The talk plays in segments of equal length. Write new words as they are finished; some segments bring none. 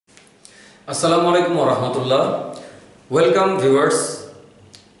আসসালামু আলাইকুম ওয়া রাহমাতুল্লাহ। ওয়েলকাম ভিউয়ার্স,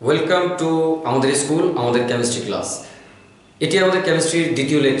 ওয়েলকাম টু আমাদের স্কুল, আমাদের কেমিস্ট্রি ক্লাস। এটি আমাদের কেমিস্ট্রির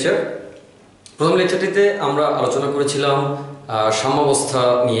দ্বিতীয় লেকচার। প্রথম লেকচারটিতে আমরা আলোচনা করেছিলাম সাম্যাবস্থা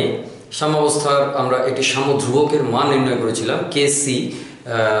নিয়ে। সাম্যাবস্থার আমরা একটি সাম্য ধ্রুবকের মান নির্ণয় করেছিলাম কেসি।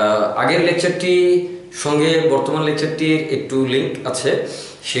 আগের লেকচারটি সঙ্গে বর্তমান লেকচারটির একটু লিঙ্ক আছে,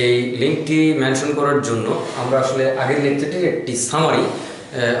 সেই লিঙ্কটি মেনশন করার জন্য আমরা আসলে আগের লেকচারটির একটি সামারি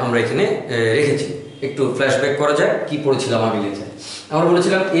আমরা এখানে রেখেছি। একটু ফ্ল্যাশব্যাক করা যায় কি পড়েছিলাম আগের লেকচারে। আমরা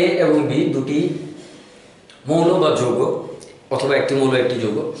বলেছিলাম এ এবং বি দুটি মৌল বা যৌগ, অথবা একটি মৌল একটি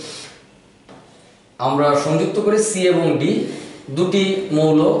যৌগ। আমরা সংযুক্ত করে সি এবং ডি দুটি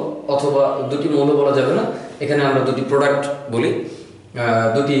মৌল, অথবা দুটি মৌল বলা যাবে না, এখানে আমরা দুটি প্রোডাক্ট বলি।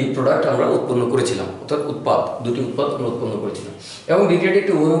 দুটি প্রোডাক্ট আমরা উৎপন্ন করেছিলাম, অর্থাৎ দুটি উৎপাদ আমরা উৎপন্ন করেছিলাম। এবং বিক্রিয়াটি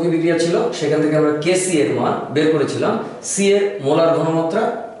একটি উভয়মুখী বিক্রিয়া ছিল। সেখান থেকে আমরা কেসি এর মান বের করেছিলাম। সি এর মোলার ঘনমাত্রা,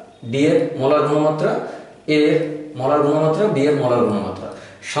 ডি এর মোলার ঘনমাত্রা, এ এর মোলার ঘনমাত্রা, বি এর মোলার ঘনমাত্রা।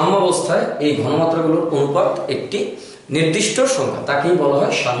 সাম্যাবস্থায় এই ঘনমাত্রাগুলোর অনুপাত একটি নির্দিষ্ট সংখ্যা, তাকেই বলা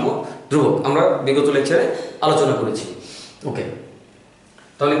হয় সাম্য ধ্রুবক। আমরা বিগত লেকচারে আলোচনা করেছি। ওকে,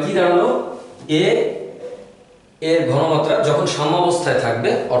 তাহলে কি দাঁড়ালো? এ এর ঘনমাত্রা যখন সাম্যাবস্থায় থাকবে,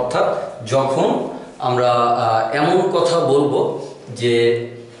 অর্থাৎ যখন আমরা এমন কথা বলবো যে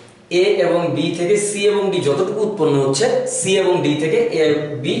এ এবং বি থেকে সি এবং ডি যতটুকু উৎপন্ন হচ্ছে, সি এবং ডি থেকে এ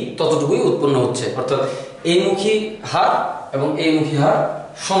বি ততটুকুই উৎপন্ন হচ্ছে, অর্থাৎ এইমুখী হার এবং এইমুখী হার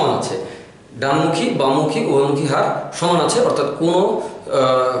সমান আছে, ডানমুখী বামমুখী উভয়মুখী হার সমান আছে। অর্থাৎ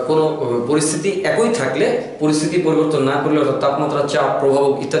কোনো পরিস্থিতি একই থাকলে, পরিস্থিতি পরিবর্তন না করলে, অর্থাৎ তাপমাত্রা, চাপ, প্রভাব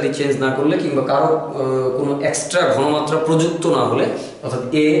ইত্যাদি চেঞ্জ না করলে, কিংবা কারো কোনো এক্সট্রা ঘনমাত্রা প্রযুক্ত না হলে, অর্থাৎ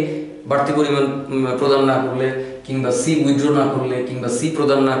এ বাড়তি পরিমাণ প্রদান না করলে, কিংবা সি উইথড্র না করলে, কিংবা সি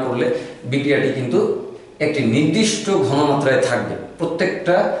প্রদান না করলে, বিক্রিয়াটি কিন্তু একটি নির্দিষ্ট ঘনমাত্রায় থাকবে।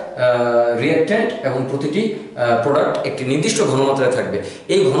 প্রত্যেকটা রিঅ্যাক্ট্যান্ট এবং প্রতিটি প্রোডাক্ট একটি নির্দিষ্ট ঘনমাত্রায় থাকবে।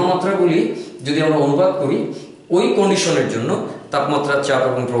 এই ঘনমাত্রাগুলি যদি আমরা অনুপাত করি ওই কন্ডিশনের জন্য, তাপমাত্রা, চাপ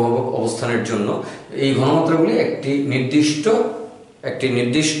এবং প্রভাবক অবস্থানের জন্য, এই ঘনমাত্রাগুলি একটি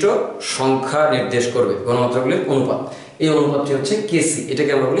নির্দিষ্ট সংখ্যা নির্দেশ করবে, ঘনমাত্রাগুলির অনুপাত। এই অনুপাতটি হচ্ছে কেসি,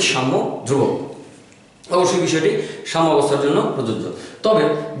 এটাকে আমরা বলি সাম্য ধ্রুবক। অবশ্যই বিষয়টি সাম্যাবস্থার জন্য প্রযোজ্য। তবে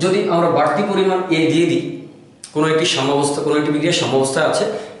যদি আমরা বাড়তি পরিমাণ এ দিয়ে দিই, কোনো একটি সাম্যাবস্থা, কোনো একটি বিক্রিয়া সাম্যাবস্থায় আছে,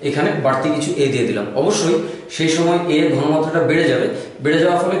 এখানে বাড়তি কিছু এ দিয়ে দিলাম, অবশ্যই সেই সময় এর ঘনমাত্রাটা বেড়ে যাবে। বেড়ে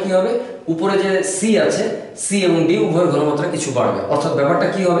যাওয়ার ফলে কি হবে? উপরে যে সি আছে, সি এবং ডি উভয়ের ঘনমাত্রা কিছু বাড়বে। অর্থাৎ ব্যাপারটা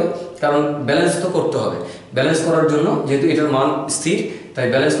কি হবে? কারণ ব্যালেন্স তো করতে হবে। ব্যালেন্স করার জন্য, যেহেতু এটার মান স্থির, তাই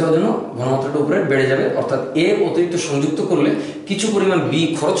ব্যালেন্স করার জন্য ঘনমাত্রাটা উপরে বেড়ে যাবে। অর্থাৎ এ অতিরিক্ত সংযুক্ত করলে কিছু পরিমাণ বি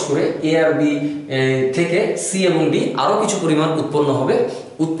খরচ করে এ আর বি থেকে সি এবং ডি আরও কিছু পরিমাণ উৎপন্ন হবে।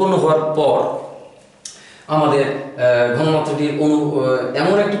 উৎপন্ন হওয়ার পর আমাদের ঘনমাত্রাটির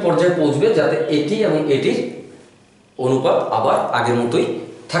এমন একটি পর্যায়ে পৌঁছবে যাতে এটি এবং এটির অনুপাত আবার আগের মতোই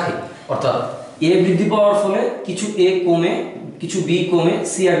থাকে। অর্থাৎ এ বৃদ্ধি পাওয়ার ফলে কিছু এ কমে, কিছু বি কমে,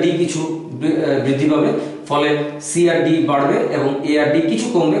 সি আর ডি কিছু বৃদ্ধি পাবে, ফলে সি আর ডি বাড়বে, এবং এ আর ডি কিছু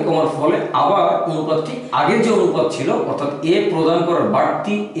কমবে। কমার ফলে আবার অনুপাতটি আগের যে অনুপাত ছিল, অর্থাৎ এ প্রদান করার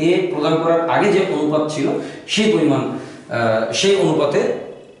বাড়তি এ প্রদান করার আগে যে অনুপাত ছিল সেই অনুপাতে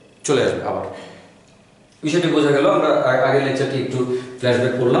চলে আসবে আবার। বিষয়টি বোঝা গেল। আমরা আগের লেকচারটি একটু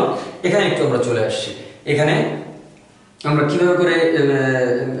ফ্ল্যাশব্যাক করলাম, এখানে একটু আমরা চলে আসছি। এখানে আমরা কিভাবে করে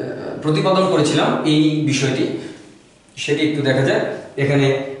প্রতিপাদন করেছিলাম এই বিষয়টি, সেটি একটু দেখা যায়। এখানে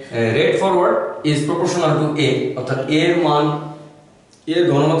rate forward is proportional to এ, অর্থাৎ এর মান, এর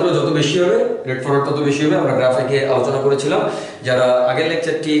ঘনমাত্রা যত বেশি হবে রেট ফরওয়ার্ড তত বেশি হবে। আমরা গ্রাফে গিয়ে আলোচনা করেছিলাম। যারা আগের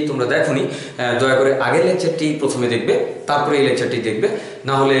লেকচারটি তোমরা দেখোনি, দয়া করে আগের লেকচারটি প্রথমে দেখবে, তারপরে এই লেকচারটি দেখবে,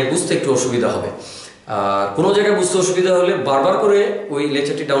 না হলে বুঝতে একটু অসুবিধা হবে। আর কোনো জায়গায় বুঝতে অসুবিধা হলে বারবার করে ওই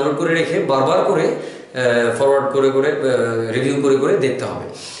লেকচারটি ডাউনলোড করে রেখে বারবার করে ফরওয়ার্ড করে রিভিউ করে দেখতে হবে।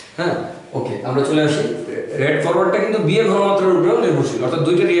 হ্যাঁ, ওকে, আমরা চলে আসি। রেট ফরওয়ার্ডটা কিন্তু বি এর ঘনমাত্রার উপরেও নির্ভরশীল, অর্থাৎ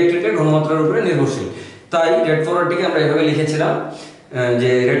দুইটা রিঅ্যাক্ট্যান্টের ঘনমাত্রার উপরে নির্ভরশীল। তাই রেট ফরওয়ার্ডটিকে আমরা এভাবে লিখেছিলাম যে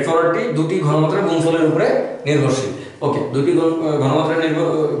রেট ফরওয়ার্ডটি দুটি ঘনমাত্রার গুণফলের উপরে নির্ভরশীল। ওকে, দুটি ঘনমাত্রার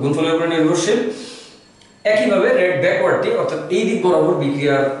গুণফলের উপরে নির্ভরশীল। একইভাবে রেট ব্যাকওয়ার্ডটি, অর্থাৎ এই দিক বরাবর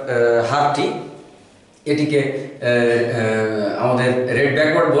বিক্রিয়ার হারটি, এটিকে আমাদের রেট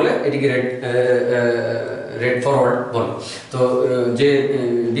ব্যাকওয়ার্ড বলে, এটিকে রেট ফরওয়ার্ড বলে। তো যে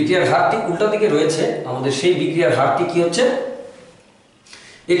বিক্রিয়ার হারটি উল্টা দিকে রয়েছে আমাদের, সেই বিক্রিয়ার হারটি কি হচ্ছে?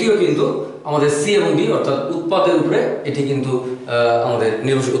 এটিও কিন্তু আমাদের সি এবং ডি, অর্থাৎ উৎপাদের উপরে এটি কিন্তু আমাদের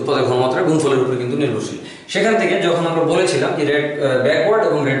নির্ভরশীল, উৎপাদের ঘনমাত্রা গুণফলের উপরে কিন্তু নির্ভরশীল। সেখান থেকে যখন আমরা বলেছিলাম যে রেট ব্যাকওয়ার্ড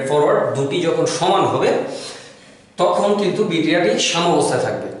এবং রেট ফরওয়ার্ড দুটি যখন সমান হবে, তখন কিন্তু বিক্রিয়াটি সাম্যাবস্থায়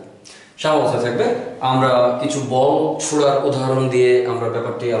থাকবে। সাম্যাবস্থায় থাকবে। আমরা কিছু বল ছোড়ার উদাহরণ দিয়ে আমরা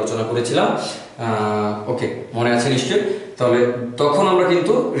ব্যাপারটি আলোচনা করেছিলাম, ওকে মনে আছে নিশ্চয়ই। তাহলে তখন আমরা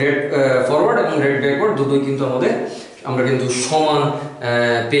কিন্তু রেড ফরওয়ার্ড এবং রেড ব্যাকওয়ার্ড দুটোই কিন্তু আমরা কিন্তু সমান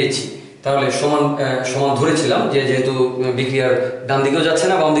পেয়েছি। তাহলে সমান ধরেছিলাম যে যেহেতু বিক্রিয়ার ডান দিকেও যাচ্ছে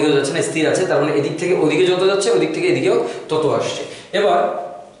না বাম দিকেও যাচ্ছে না, স্থির আছে, তার মানে এদিক থেকে ওদিকে যত যাচ্ছে ওদিক থেকে এদিকেও তত আসছে। এবার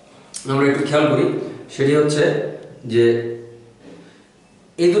আমরা একটু খেয়াল করি, সেটি হচ্ছে যে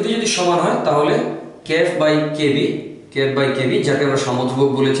এই দুটি যদি সমান হয় তাহলে কেএফ বাই কেবি যাকে আমরা সমধ্রুবক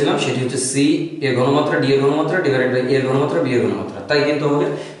বলেছিলাম সেটি হচ্ছে সি এর ঘনমাত্রা ডি এর ঘনমাত্রা ডিভাইডেড বাই এর ঘনমাত্রা বি এর ঘনমাত্রা। তাই কিন্তু আমাদের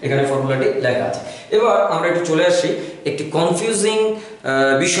এখানে ফর্মুলাটি লেখা আছে। এবার আমরা একটু চলে আসি একটি কনফিউজিং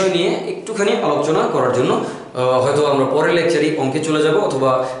বিষয় নিয়ে একটুখানি আলোচনা করার জন্য। হয়তো আমরা পরের লেকচারে অঙ্কে চলে যাব,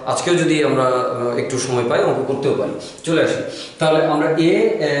 অথবা আজকেও যদি আমরা একটু সময় পাই অঙ্ক করতেও পারি। চলে আসি তাহলে আমরা এ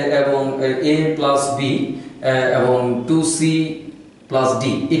এবং এ প্লাস বি এবং 2c প্লাস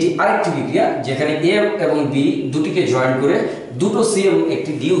ডি, এটি আরেকটি বিক্রিয়া যেখানে এ এবং বি দুটিকে জয়েন করে দুটো সি এবং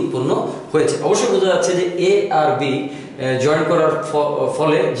একটি ডি উৎপন্ন হয়েছে। অবশ্যই বোঝা যাচ্ছে যে এ আর বি জয়েন করার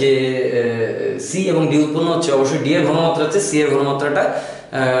ফলে যে সি এবং ডি উৎপন্ন হচ্ছে, অবশ্যই ডি এর ঘনমাত্রা হচ্ছে সি এর ঘনমাত্রাটা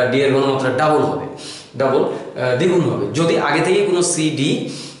ডি এর ঘনমাত্রা দ্বিগুণ হবে যদি আগে থেকে কোনো সি ডি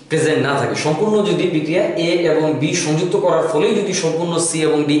প্রেজেন্ট না থাকে। সম্পূর্ণ যদি বিক্রিয়া এ এবং বি সংযুক্ত করার ফলেই যদি সম্পূর্ণ সি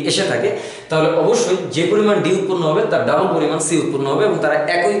এবং ডি এসে থাকে তাহলে অবশ্যই যে পরিমাণ ডি উৎপন্ন হবে তার ডাবল পরিমাণ সি উৎপন্ন হবে এবং তারা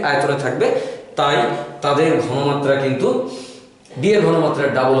একই আয়তনে থাকবে। তাই তাদের ঘনমাত্রা কিন্তু ডি এর ঘনমাত্রা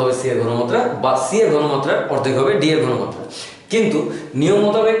ডাবল হবে সি এর ঘনমাত্রা, বা সি এর ঘনমাত্রা অর্ধেক হবে ডি এর ঘনমাত্রা। কিন্তু নিয়ম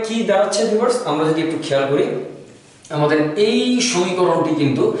মোতাবেক কি দাঁড়াচ্ছে ভিউয়ার্স, আমরা যদি একটু খেয়াল করি, আমাদের এই সমীকরণটি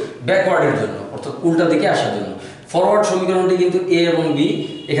কিন্তু ব্যাকওয়ার্ডের জন্য, অর্থাৎ উল্টা দিকে আসার জন্য। ফরওয়ার্ড সমীকরণটি কিন্তু এ এবং বি,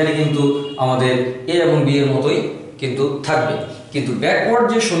 এখানে কিন্তু আমাদের এ এবং বি এর মতোই কিন্তু থাকবে। কিন্তু ব্যাকওয়ার্ড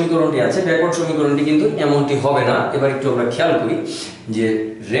যে সমীকরণটি আছে, ব্যাকওয়ার্ড সমীকরণটি কিন্তু এমনটি হবে না। এবার একটু আমরা খেয়াল করি যে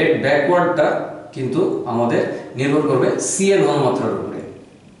রেড ব্যাকওয়ার্ডটা কিন্তু আমাদের নির্ভর করবে সি এর ঘনমাত্রার উপরে,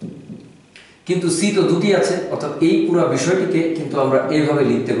 কিন্তু সি তো দুটি আছে, অর্থাৎ এই পুরো বিষয়টিকে কিন্তু আমরা এইভাবে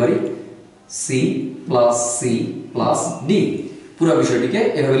লিখতে পারি সি প্লাস ডি, পুরো বিষয়টিকে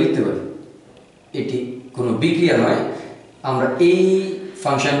এভাবে লিখতে পারি। এটি কোনো বিক্রিয়া নয়, আমরা এই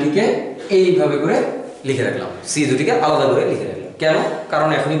ফাংশনটিকে এইভাবে করে লিখে রাখলাম, সি দুটিকে আলাদা করে লিখে রাখলাম। কেন? কারণ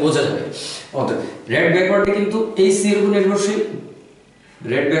এখনই বোঝা যাবে। অর্থাৎ রেড ব্যাকওয়ার্ডটি কিন্তু এই সি এর উপর নির্ভরশীল,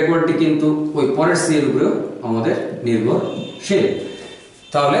 রেড ব্যাকওয়ার্ডটি কিন্তু ওই পরের সি এর উপরেও আমাদের নির্ভরশীল।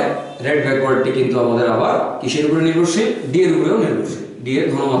 তাহলে রেড ব্যাকওয়ার্ডটি কিন্তু আমাদের আবার কিসের উপরে নির্ভরশীল? ডি এর উপরেও নির্ভরশীল, ডি এর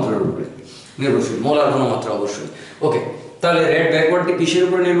ঘনমাত্রার উপরে নির্ভরশীল, মোলার ঘনমাত্রা অবশ্যই। ওকে, তাহলে রেড ব্যাকওয়ার্ডটি কিসের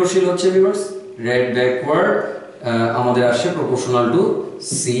উপরে নির্ভরশীল হচ্ছে ভিউয়ার্স? রেড ব্যাকওয়ার্ড আমাদের আসে প্রপোর্শনাল টু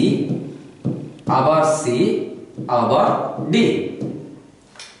সি আবার ডি।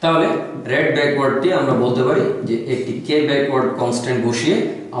 তাহলে রেড ব্যাকওয়ার্ডটি আমরা বলতে পারি যে একটি কে ব্যাকওয়ার্ড কনস্ট্যান্ট বসিয়ে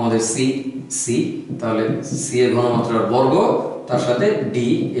আমাদের সি, তাহলে সি এর ঘনমাত্রার বর্গ তার সাথে ডি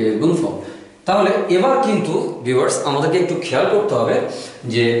এর গুণফল। তাহলে এবার কিন্তু ভিউয়ার্স আমাদেরকে একটু খেয়াল করতে হবে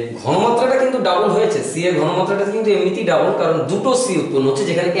যে ঘনমাত্রাটা কিন্তু ডাবল হয়েছে, সি এর ঘনমাত্রাটা কিন্তু এমনিতেই ডাবল, কারণ দুটো সি উৎপন্ন হচ্ছে,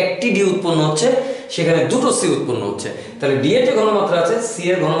 যেখানে একটি ডি উৎপন্ন হচ্ছে সেখানে দুটো সি উৎপন্ন হচ্ছে। তাহলে ডি এর যে ঘনমাত্রা আছে সি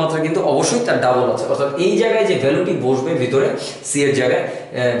এর ঘনমাত্রা কিন্তু অবশ্যই তার ডাবল আছে, অর্থাৎ এই জায়গায় যে ভ্যালুটি বসবে ভিতরে সি এর জায়গায়,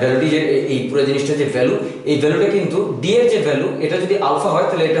 ভ্যালুটি যে এই পুরো জিনিসটা যে ভ্যালু, এই ভ্যালুটা কিন্তু ডি এর যে ভ্যালু এটা যদি আলফা হয়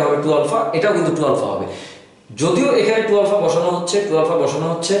তাহলে এটা হবে 2 আলফা, এটাও কিন্তু 2 আলফা হবে। যদিও এখানে 2 আলফা বসানো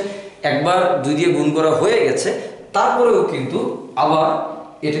হচ্ছে, একবার 2 দিয়ে গুণ করা হয়ে গেছে, তারপরেও কিন্তু আবার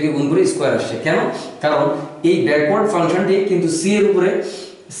এটাকে গুণ করে স্কয়ার আসছে। কেন? কারণ এই ব্যাকওয়ার্ড ফাংশনটি কিন্তু সি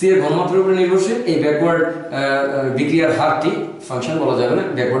এর ঘনমাত্রার উপরে নির্ভরশীল। এই ব্যাকওয়ার্ড বিক্রিয়ার হারটি ফাংশন বলা যাবে না,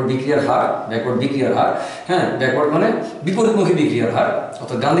 ব্যাকওয়ার্ড বিক্রিয়ার হার, হ্যাঁ, ব্যাকওয়ার্ড মানে বিপরীতমুখী বিক্রিয়ার হার,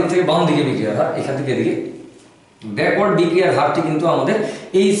 অর্থাৎ ডান দিক থেকে বাম দিকে বিক্রিয়ার হার, এখান থেকে এদিকে ব্যাকওয়ার্ড বিক্রিয়ার হারটি কিন্তু আমাদের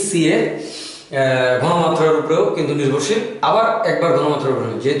এই সি এর ঘনমাত্রার উপরেও কিন্তু নির্ভরশীল, আবার একবার ঘনমাত্রার উপরে,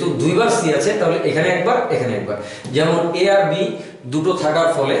 যেহেতু দুইবার সি আছে তাহলে এখানে একবার এখানে একবার। যেমন এ আর বি দুটো থাকার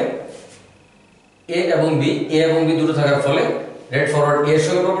ফলে, এ এবং বি দুটো থাকার ফলে রেড ফরওয়ার্ড এর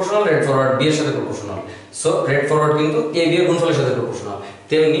সাথে প্রপোর্শনাল, রেড ফরওয়ার্ড বি এর সাথে প্রপোর্শনাল। সো রেড ফরওয়ার্ড কিন্তু এ বি এর গুণফলের সাথে প্রপোর্শনাল।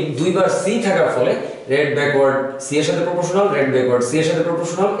 তেমনি দুইবার সি থাকার ফলে রেড ব্যাকওয়ার্ড সি এর সাথে প্রপোর্শনাল, রেড ব্যাকওয়ার্ড সি এর সাথে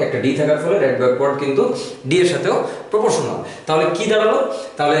প্রপোর্শনাল, একটা ডি থাকার ফলে রেড ব্যাকওয়ার্ড কিন্তু ডি এর সাথেও প্রপোর্শনাল। তাহলে কি দাঁড়ালো?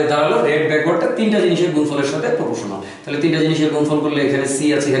 তাহলে দাঁড়ালো রেড ব্যাকওয়ার্ডটা তিনটা জিনিসের গুণফলের সাথে প্রপোর্শনাল। তাহলে তিনটা জিনিসের গুণফল করলে এখানে সি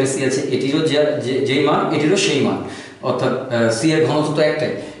আছে, এখানে সি আছে, এটিরও যেই মান এটিরও সেই মান, অর্থাৎ সি এর ঘনত্ব তো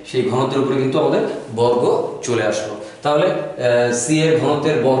একটাই, সেই ঘনত্বের উপরে কিন্তু আমাদের বর্গ চলে আসলো। তাহলে সি এর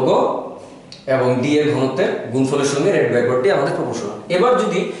ঘনত্বের বর্গ এবং ডি এর ঘনত্বের গুণফলের সঙ্গে রেড ব্যাকওয়ার্ডটি আমাদের প্রপোর্শনাল। এবার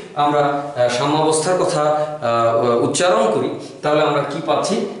যদি আমরা সাম্যাবস্থার কথা উচ্চারণ করি তাহলে আমরা কি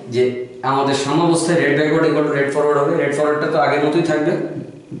পাচ্ছি যে আমাদের সাম্যাবস্থায় red backward equal to red forward হবে। রেড ফরওয়ার্ডটা তো আগের মতোই থাকবে,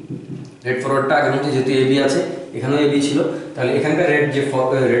 রেড ফরওয়ার্ডটা আগের মধ্যে যেহেতু এবি আছে, এখানেও এবি ছিল, তাহলে এখানকার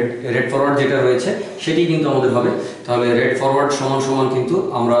রেড ফরওয়ার্ড যেটা রয়েছে সেটি কিন্তু আমাদের হবে। তাহলে রেড ফরওয়ার্ড সমান সমান কিন্তু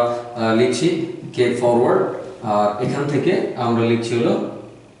আমরা লিখছি কে ফরওয়ার্ড, আর এখান থেকে আমরা লিখছি হলো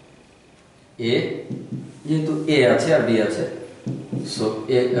এ, যেহেতু এ আছে আর বি আছে, সো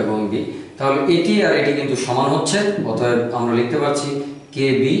এ এবং বি। তাহলে এটি আর এটি কিন্তু সমান হচ্ছে, অতএব আমরা লিখতে পারছি কে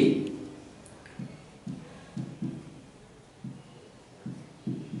বি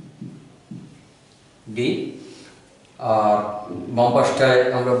ডি। আর বাম পাশটায়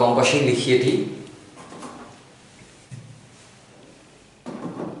আমরা বাম পাশেই লিখি, এটি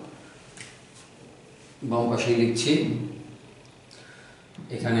বাম পাশেই লিখছি।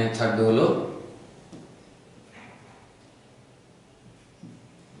 এখানে থাকবে হলো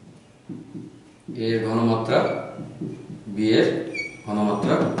এ এর ঘনমাত্রা বি এর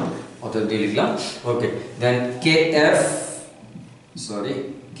ঘনমাত্রা, অতএব দিয়ে লিখলাম। ওকে, দেন K F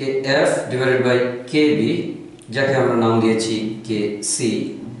divided by K B, যাকে আমরা নাম দিয়েছি K C.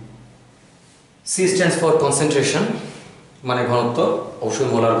 C stands for concentration, মানে ঘনত্ব, অবশ্যই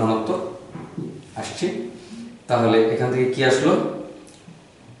মোলার ঘনত্ব আসছে। তাহলে এখান থেকে কি আসলো,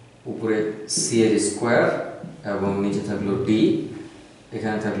 উপরে সি এর স্কোয়ার এবং নিচে থাকলো ডি,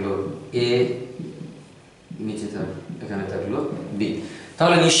 এখানে থাকলো এ, নিচে এখানে থাকলো বি।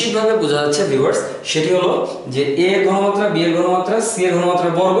 তাহলে নিশ্চিতভাবে বোঝা যাচ্ছে ভিউয়ার্স, সেটি হলো যে এ এর ঘনমাত্রা, বি এর ঘনমাত্রা, সি এর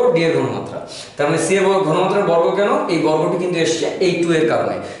ঘনমাত্রার বর্গ, ডি এর ঘনমাত্রা। তার মানে সি এর ঘনমাত্রার বর্গ কেন, এই বর্গটি কিন্তু এসছে এই 2 এর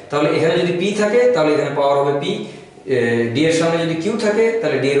কারণে। তাহলে এখানে যদি পি থাকে তাহলে এখানে পাওয়ার হবে পি, ডি এর সামনে যদি কিউ থাকে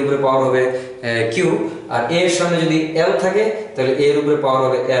তাহলে ডি এর উপরে পাওয়ার হবে কিউ, আর এ এর সামনে যদি এল থাকে তাহলে এ এর উপরে পাওয়ার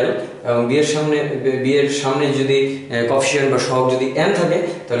হবে এল, এবং বি এর সামনে যদি কোএফিসিয়েন্ট বা সহগ যদি এন থাকে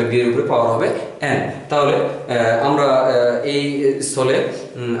তাহলে বি এর উপরে পাওয়ার হবে এন। তাহলে আমরা এই স্থলে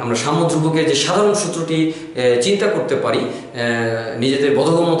আমরা সাম্যধ্রুবকের যে সাধারণ সূত্রটি চিন্তা করতে পারি, নিজেদের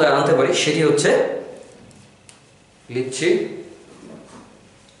বোধগম্যতায় আনতে পারি, সেটি হচ্ছে, লিখছি,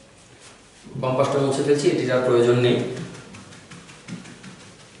 বাম পাশটা মুছে ফেলছি, এটি যার প্রয়োজন নেই।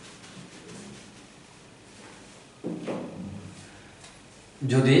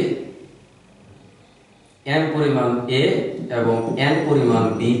 যদি n পরিমাণ a এবং n পরিমাণ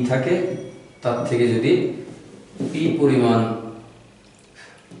b থাকে, তার থেকে যদি p পরিমাণ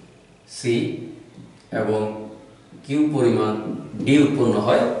c এবং q পরিমাণ d উৎপন্ন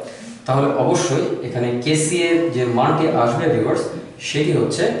হয়, তাহলে অবশ্যই এখানে kc এর যে মানটি আসবে ভিউয়ার্স, সেটি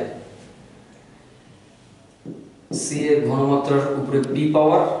হচ্ছে c এর ঘনমাত্রার উপরে p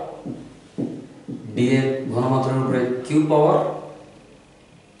পাওয়ার, d এর ঘনমাত্রার উপরে q পাওয়ার,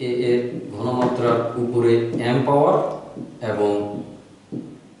 এ এর ঘনমাত্রার উপরে m পাওয়ার এবং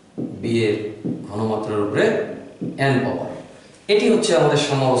বি এর ঘনমাত্রার উপরে n পাওয়ার। এটি হচ্ছে আমাদের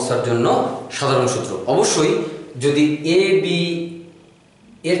সাম্যাবস্থার জন্য সাধারণ সূত্র। অবশ্যই যদি এ বি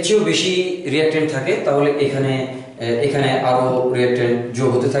এর চেয়েও বেশি রিঅ্যাকট্যান্ট থাকে তাহলে এখানে আরো রিঅ্যাকট্যান্ট যোগ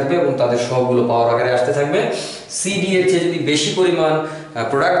হতে থাকবে এবং তাদের সবগুলো পাওয়ার আকারে আসতে থাকবে। সি ডি এর চেয়ে যদি বেশি পরিমাণ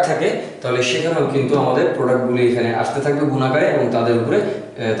প্রোডাক্ট থাকে তাহলে সেখানেও কিন্তু আমাদের প্রোডাক্টগুলি এখানে আসতে থাকবে গুণ আকারে, এবং তাদের উপরে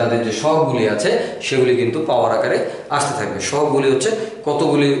তাদের যে সহগগুলি আছে সেগুলি কিন্তু পাওয়ার আকারে আসতে থাকবে। সহগগুলি হচ্ছে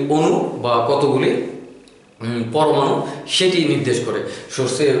কতগুলি অণু বা কতগুলি পরমাণু সেটি নির্দেশ করে,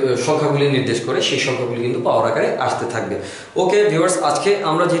 সংখ্যাগুলি নির্দেশ করে, সেই সংখ্যাগুলি কিন্তু পাওয়ার আকারে আসতে থাকবে। ওকে ভিউয়ার্স, আজকে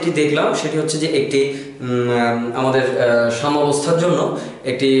আমরা যেটি দেখলাম সেটি হচ্ছে যে একটি আমাদের সাম্যাবস্থার জন্য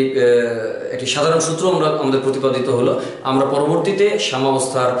একটি সাধারণ সূত্র আমাদের প্রতিপাদিত হলো। আমরা পরবর্তীতে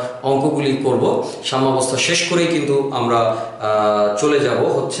সাম্যাবস্থার অঙ্কগুলি করব। সাম্যাবস্থা শেষ করেই কিন্তু আমরা চলে যাব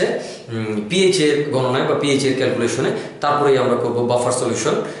হচ্ছে পিএইচ এর গণনায় বা পিএইচ এর ক্যালকুলেশনে, তারপরেই আমরা করব বাফার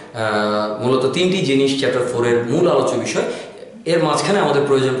সলিউশন। মূলত 3টি জিনিস চ্যাপ্টার 4 এর মূল আলোচ্য বিষয়। এর মাঝখানে আমাদের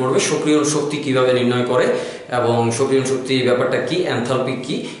প্রয়োজন পড়বে সক্রিয়ণ শক্তি কিভাবে নির্ণয় করে এবং সক্রিয়ণ শক্তি ব্যাপারটা কি, এনথালপি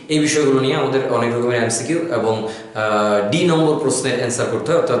কি, এই বিষয়গুলো নিয়ে আমাদের অনেক রকমের এমসিকিউ এবং ডি নম্বর প্রশ্নের অ্যান্সার করতে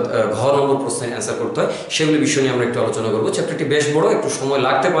হয়, অর্থাৎ ঘ নম্বর প্রশ্নের অ্যান্সার করতে হয়। সেগুলি বিষয় নিয়ে আমরা একটু আলোচনা করবো। চ্যাপ্টারটি বেশ বড়, একটু সময়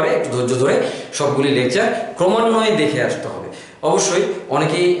লাগতে পারে, একটু ধৈর্য ধরে সবগুলি লেকচার ক্রমান্বয়ে দেখে আসতে হবে। অবশ্যই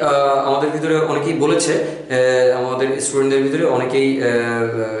অনেকেই আমাদের ভিতরে অনেকেই বলেছে, আমাদের স্টুডেন্টদের ভিতরে অনেকেই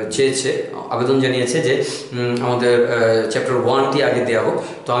চেয়েছে, আবেদন জানিয়েছে যে আমাদের চ্যাপ্টার 1টি আগে দেওয়া হোক।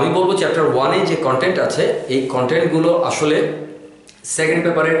 তো আমি বলবো চ্যাপ্টার 1-এ যে কন্টেন্ট আছে এই কন্টেন্টগুলো আসলে সেকেন্ড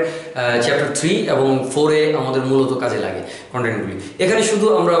পেপারের চ্যাপ্টার 3 এবং 4-এ আমাদের মূলত কাজে লাগে কন্টেন্টগুলি। এখানে শুধু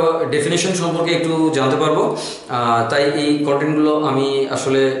আমরা ডেফিনেশন সম্পর্কে একটু জানতে পারবো, তাই এই কন্টেন্টগুলো আমি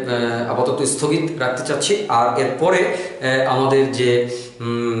আসলে আপাতত স্থগিত রাখতে চাচ্ছি। আর এরপরে আমাদের যে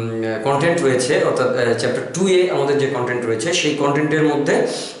কন্টেন্ট রয়েছে, অর্থাৎ চ্যাপ্টার 2-এ আমাদের যে কন্টেন্ট রয়েছে সেই কন্টেন্টের মধ্যে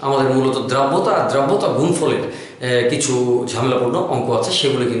আমাদের মূলত দ্রাব্যতা গুণফলের কিছু ঝামেলাপূর্ণ অঙ্ক আছে,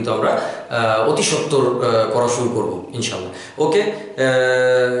 সেগুলো কিন্তু আমরা অতি সত্বর করা শুরু করব ইনশাআল্লাহ। ওকে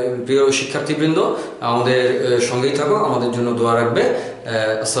প্রিয় শিক্ষার্থীবৃন্দ, আমাদের সঙ্গেই থাকো, আমাদের জন্য দোয়া রাখবে।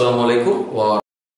 আসসালামু আলাইকুম ওয়া